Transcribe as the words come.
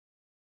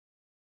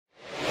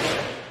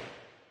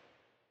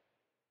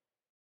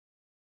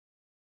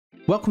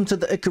Welcome to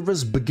the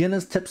ICARUS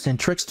Beginners Tips and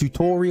Tricks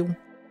tutorial.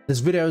 This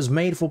video is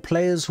made for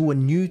players who are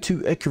new to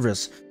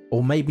ICARUS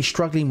or may be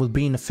struggling with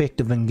being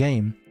effective in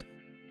game.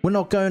 We're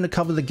not going to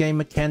cover the game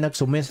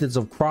mechanics or methods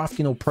of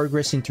crafting or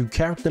progressing through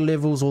character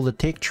levels or the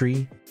tech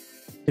tree.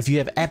 If you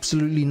have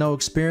absolutely no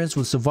experience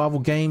with survival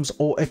games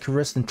or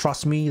ICARUS, then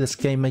trust me, this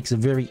game makes it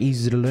very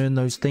easy to learn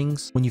those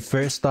things when you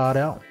first start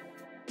out.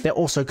 They're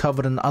also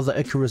covered in other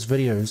ICARUS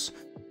videos.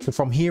 So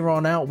from here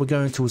on out, we're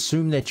going to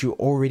assume that you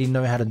already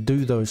know how to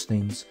do those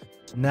things.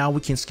 So now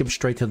we can skip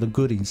straight to the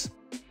goodies.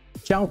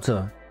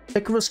 Shelter.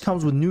 ICARUS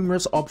comes with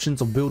numerous options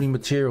of building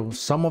materials,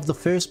 some of the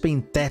first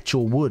being thatch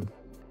or wood.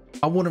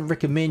 I wouldn't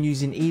recommend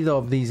using either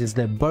of these as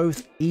they're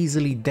both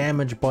easily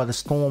damaged by the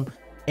storm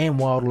and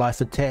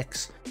wildlife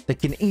attacks. They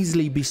can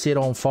easily be set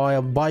on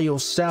fire by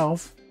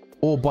yourself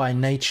or by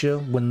nature.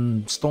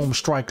 When storms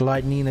strike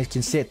lightning, they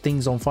can set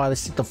things on fire. They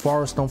set the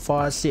forest on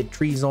fire, set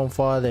trees on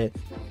fire, that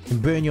can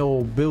burn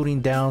your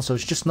building down, so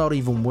it's just not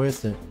even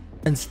worth it.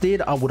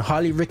 Instead, I would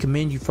highly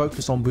recommend you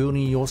focus on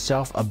building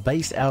yourself a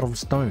base out of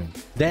stone.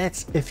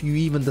 That's if you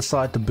even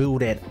decide to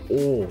build at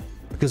all,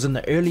 because in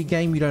the early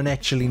game you don't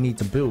actually need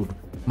to build.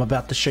 I'm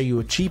about to show you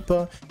a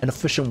cheaper and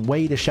efficient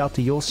way to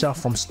shelter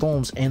yourself from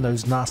storms and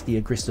those nasty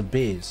aggressive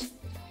bears.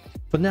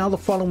 For now, the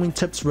following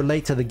tips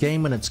relate to the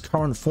game in its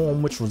current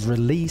form, which was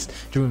released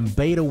during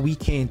Beta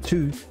Weekend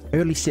 2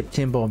 early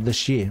September of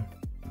this year.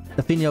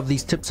 If any of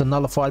these tips are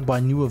nullified by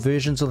newer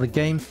versions of the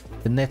game,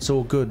 then that's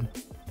all good.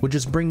 We'll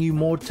just bring you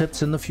more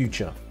tips in the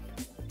future.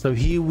 So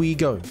here we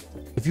go.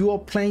 If you are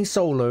playing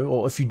solo,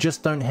 or if you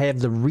just don't have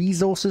the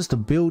resources to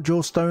build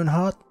your stone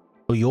hut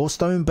or your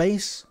stone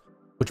base,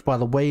 which by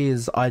the way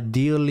is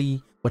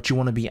ideally what you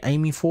want to be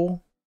aiming for,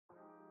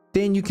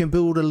 then you can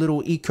build a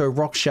little eco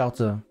rock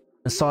shelter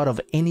inside of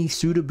any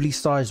suitably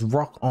sized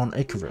rock on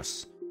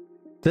ICARUS.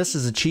 This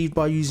is achieved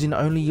by using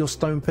only your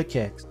stone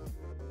pickaxe.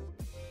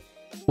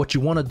 What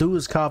you want to do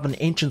is carve an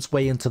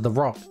entranceway into the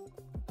rock.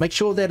 Make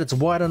sure that it's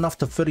wide enough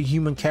to fit a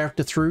human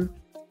character through,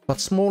 but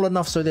small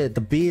enough so that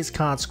the bears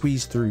can't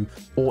squeeze through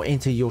or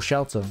enter your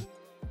shelter.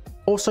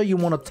 Also, you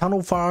want to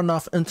tunnel far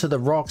enough into the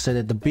rock so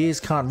that the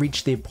bears can't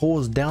reach their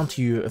paws down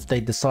to you if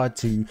they decide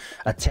to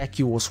attack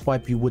you or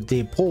swipe you with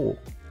their paw.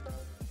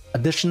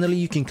 Additionally,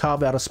 you can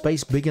carve out a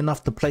space big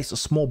enough to place a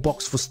small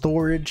box for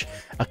storage,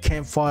 a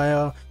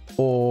campfire,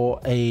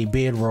 or a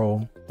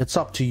bedroll. It's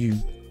up to you.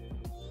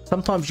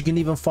 Sometimes you can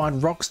even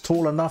find rocks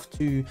tall enough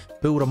to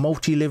build a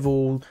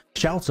multi-level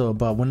shelter,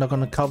 but we're not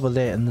going to cover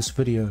that in this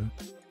video.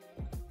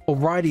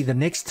 Alrighty, the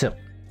next tip.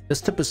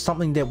 This tip is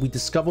something that we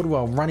discovered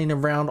while running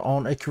around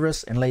on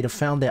ICARUS and later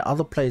found that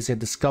other players had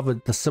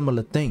discovered the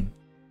similar thing.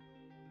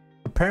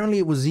 Apparently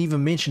it was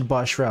even mentioned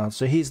by Shroud,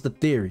 so here's the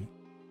theory.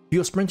 If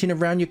you're sprinting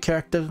around, your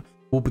character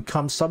will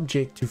become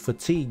subject to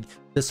fatigue.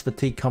 This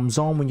fatigue comes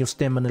on when your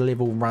stamina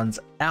level runs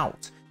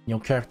out, and your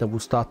character will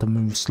start to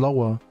move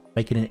slower,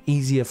 making it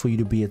easier for you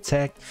to be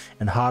attacked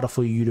and harder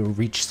for you to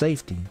reach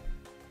safety.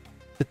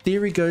 The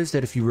theory goes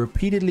that if you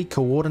repeatedly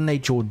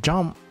coordinate your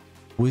jump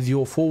with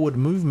your forward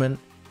movement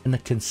in a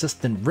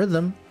consistent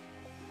rhythm,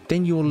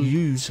 then you'll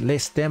use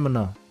less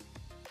stamina,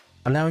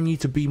 allowing you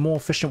to be more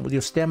efficient with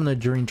your stamina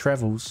during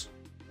travels.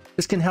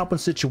 This can help in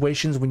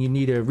situations when you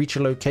need to reach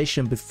a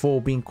location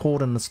before being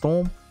caught in a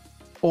storm,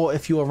 or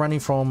if you are running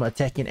from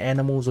attacking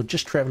animals or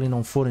just traveling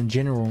on foot in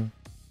general.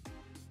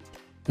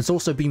 It's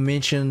also been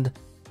mentioned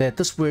that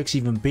this works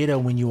even better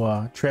when you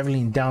are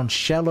traveling down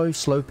shallow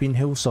sloping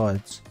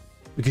hillsides,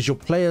 because your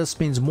player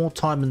spends more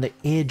time in the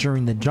air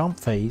during the jump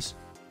phase,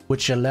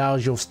 which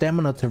allows your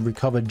stamina to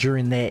recover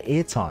during their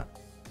air time.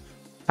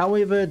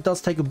 However, it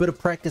does take a bit of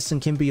practice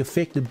and can be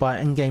affected by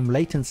in-game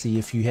latency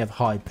if you have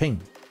high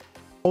ping.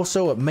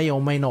 Also, it may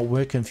or may not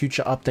work in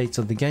future updates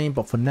of the game,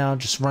 but for now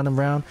just run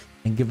around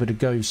and give it a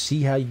go,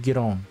 see how you get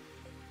on.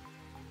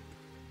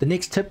 The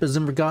next tip is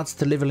in regards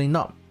to leveling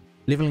up.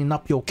 Leveling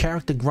up your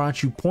character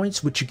grants you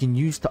points which you can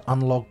use to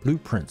unlock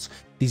blueprints.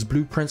 These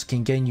blueprints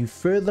can gain you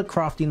further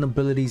crafting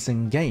abilities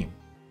in game.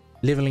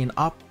 Leveling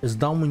up is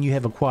done when you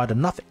have acquired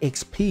enough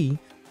XP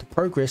to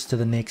progress to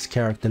the next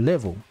character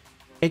level.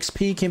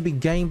 XP can be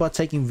gained by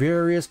taking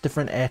various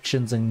different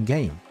actions in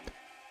game,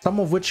 some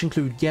of which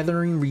include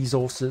gathering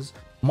resources,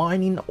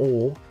 mining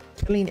ore,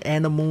 killing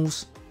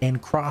animals,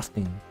 and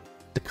crafting.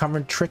 The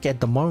current trick at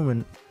the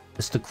moment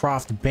is to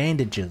craft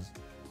bandages.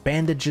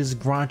 Bandages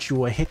grant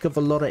you a heck of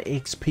a lot of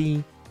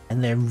XP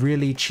and they're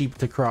really cheap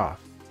to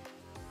craft.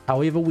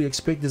 However, we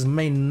expect this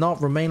may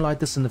not remain like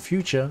this in the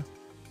future,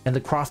 and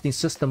the crafting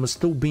system is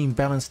still being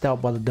balanced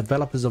out by the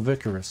developers of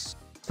ICARUS.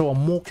 So a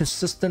more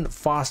consistent,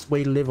 fast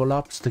way to level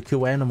up is to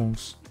kill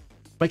animals.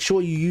 Make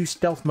sure you use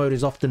stealth mode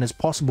as often as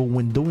possible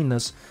when doing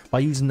this by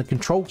using the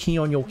control key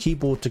on your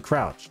keyboard to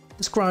crouch.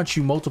 This grants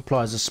you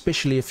multipliers,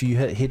 especially if you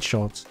hit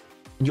headshots,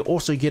 and you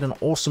also get an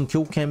awesome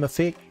kill cam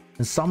effect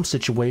in some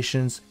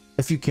situations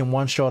if you can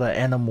one-shot an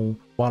animal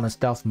while in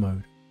stealth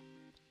mode.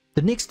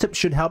 The next tip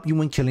should help you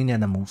when killing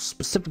animals,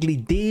 specifically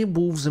deer,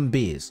 wolves and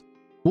bears.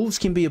 Wolves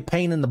can be a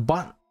pain in the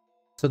butt,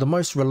 so the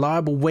most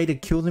reliable way to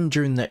kill them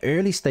during the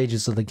early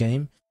stages of the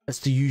game is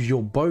to use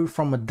your bow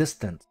from a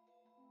distance.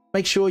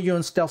 Make sure you're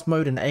in stealth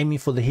mode and aiming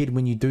for the head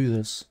when you do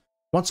this.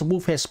 Once a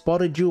wolf has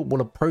spotted you, it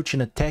will approach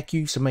and attack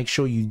you, so make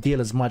sure you deal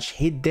as much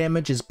head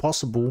damage as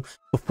possible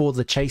before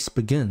the chase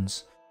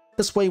begins.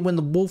 This way, when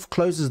the wolf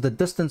closes the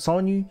distance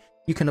on you,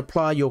 you can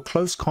apply your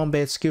close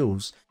combat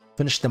skills,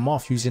 finish them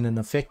off using an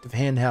effective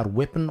handheld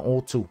weapon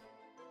or tool.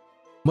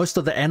 Most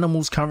of the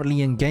animals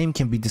currently in game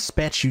can be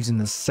dispatched using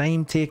the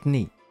same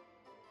technique,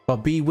 but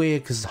beware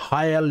because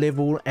higher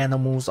level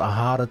animals are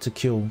harder to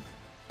kill.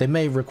 They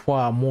may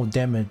require more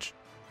damage.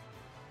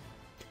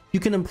 You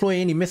can employ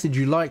any method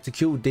you like to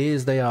kill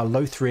dares. They are a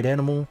low threat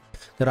animal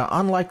that are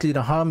unlikely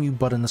to harm you,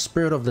 but in the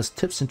spirit of this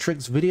tips and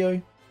tricks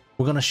video,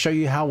 we're going to show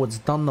you how it's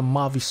done the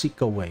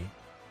Mavisika way.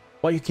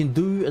 What you can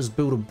do is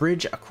build a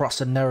bridge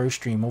across a narrow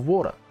stream of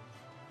water.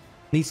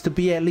 Needs to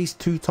be at least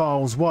 2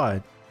 tiles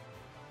wide.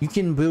 You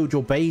can build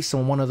your base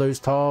on one of those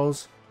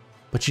tiles,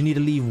 but you need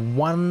to leave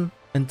one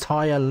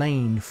entire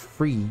lane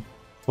free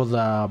for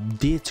the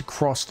deer to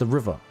cross the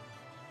river.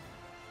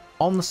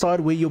 On the side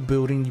where you're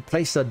building, you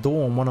place a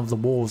door on one of the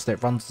walls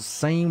that runs the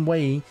same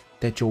way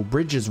that your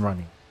bridge is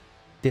running.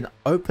 Then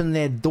open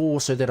that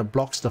door so that it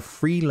blocks the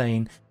free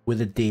lane where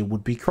the deer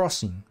would be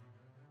crossing.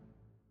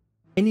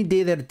 Any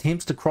deer that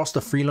attempts to cross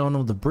the free lane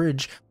of the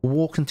bridge will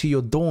walk into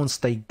your door and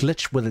stay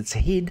glitched with its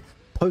head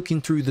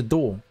poking through the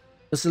door.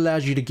 This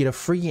allows you to get a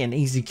free and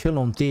easy kill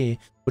on deer,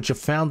 which are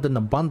found in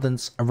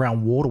abundance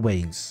around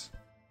waterways.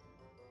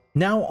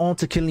 Now on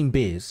to killing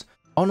bears.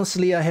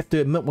 Honestly, I have to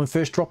admit, when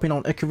first dropping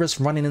on Icarus,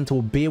 running into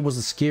a bear was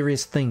the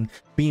scariest thing.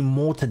 Being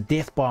mauled to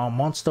death by a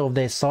monster of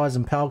their size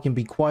and power can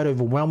be quite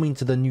overwhelming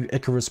to the new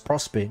Icarus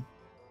prospect.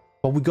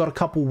 But we got a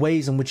couple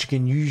ways in which you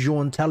can use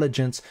your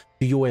intelligence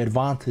to your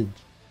advantage.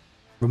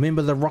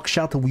 Remember the rock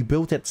shelter we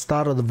built at the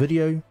start of the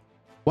video?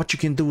 What you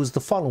can do is the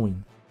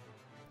following.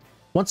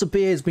 Once a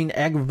bear has been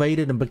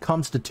aggravated and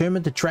becomes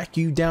determined to track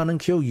you down and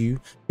kill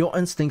you, your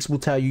instincts will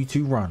tell you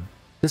to run.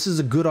 This is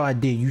a good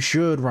idea, you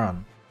should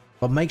run.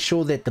 But make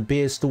sure that the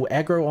bear is still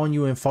aggro on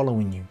you and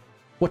following you.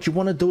 What you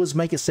want to do is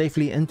make it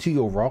safely into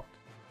your rock.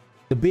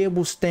 The bear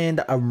will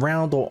stand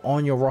around or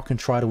on your rock and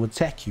try to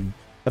attack you.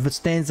 If it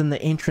stands in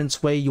the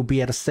entranceway, you'll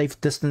be at a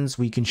safe distance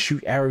where you can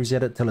shoot arrows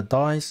at it till it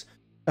dies.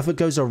 If it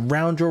goes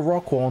around your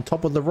rock or on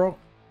top of the rock,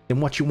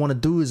 then what you want to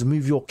do is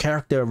move your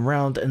character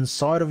around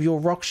inside of your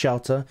rock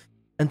shelter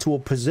into a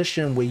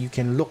position where you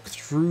can look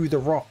through the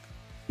rock.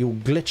 You'll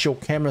glitch your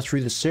camera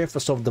through the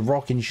surface of the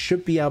rock and you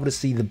should be able to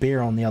see the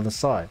bear on the other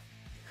side.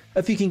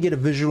 If you can get a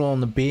visual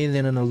on the bear,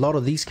 then in a lot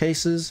of these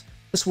cases,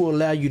 this will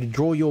allow you to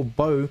draw your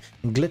bow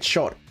and glitch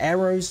shot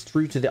arrows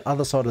through to the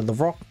other side of the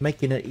rock,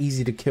 making it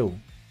easy to kill.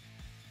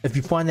 If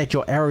you find that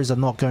your arrows are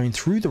not going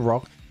through the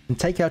rock, then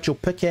take out your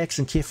pickaxe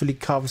and carefully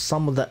carve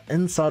some of the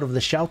inside of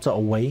the shelter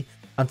away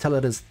until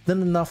it is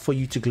thin enough for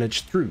you to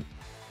glitch through.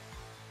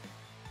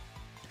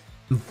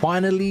 And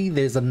finally,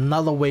 there's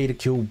another way to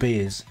kill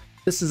bears.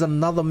 This is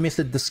another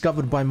method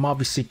discovered by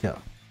Mavisika.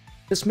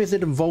 This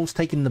method involves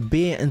taking the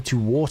bear into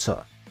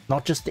water.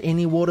 Not just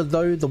any water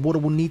though, the water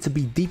will need to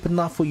be deep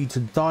enough for you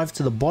to dive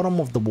to the bottom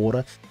of the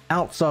water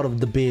outside of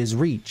the bear's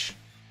reach.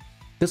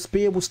 This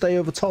bear will stay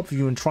over top of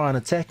you and try and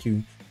attack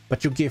you,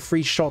 but you'll get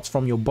free shots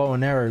from your bow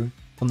and arrow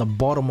from the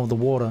bottom of the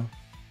water.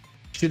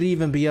 You should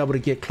even be able to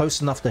get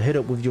close enough to hit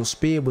it with your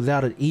spear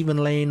without it even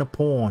laying a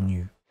paw on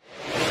you.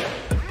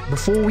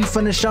 Before we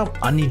finish up,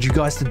 I need you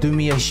guys to do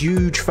me a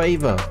huge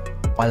favor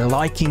by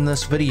liking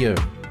this video.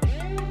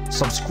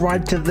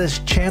 Subscribe to this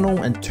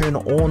channel and turn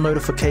all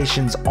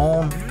notifications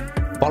on.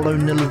 Follow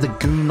Nilla the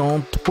Goon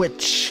on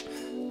Twitch.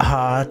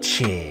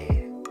 Cheers.